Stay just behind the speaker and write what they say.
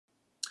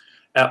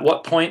At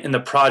what point in the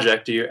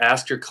project do you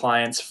ask your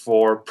clients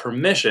for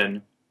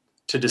permission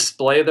to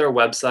display their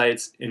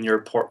websites in your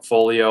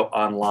portfolio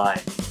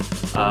online?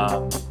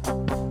 Um,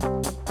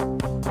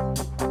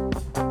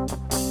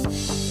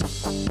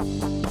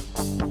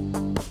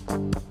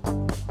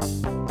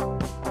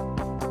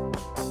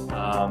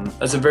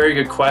 that's a very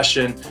good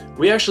question.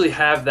 We actually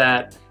have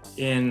that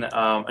in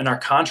our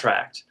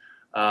contract.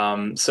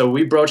 So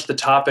we broach the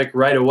topic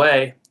right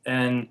away,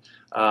 and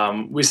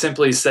we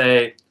simply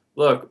say,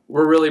 look,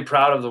 we're really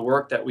proud of the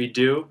work that we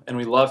do, and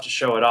we love to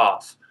show it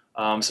off.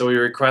 So we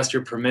request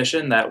your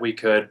permission that we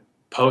could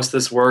post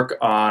this work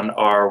on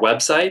our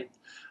website,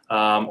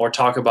 or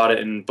talk about it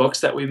in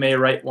books that we may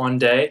write one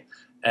day,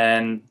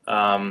 and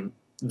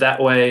that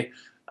way.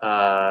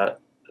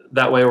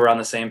 That way we're on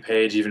the same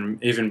page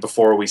even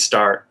before we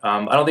start.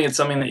 I don't think it's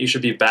something that you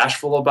should be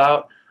bashful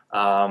about.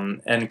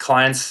 And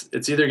clients,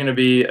 it's either going to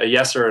be a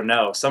yes or a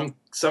no.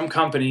 Some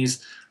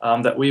companies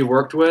that we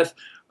worked with,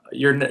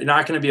 you're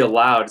not going to be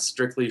allowed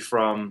strictly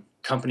from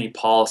company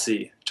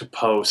policy to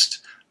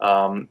post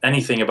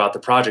anything about the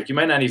project. You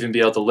might not even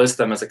be able to list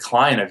them as a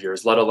client of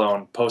yours, let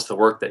alone post the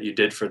work that you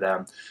did for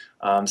them.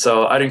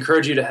 So I'd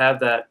encourage you to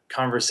have that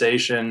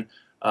conversation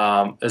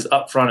as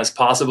upfront as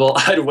possible.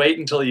 I'd wait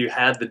until you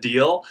had the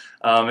deal,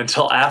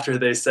 until after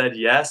they said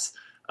yes.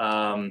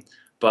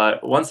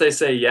 But once they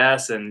say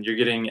yes and you're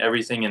getting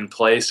everything in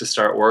place to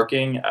start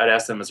working, I'd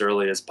ask them as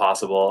early as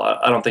possible.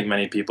 I don't think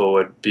many people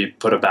would be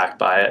put aback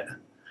by it.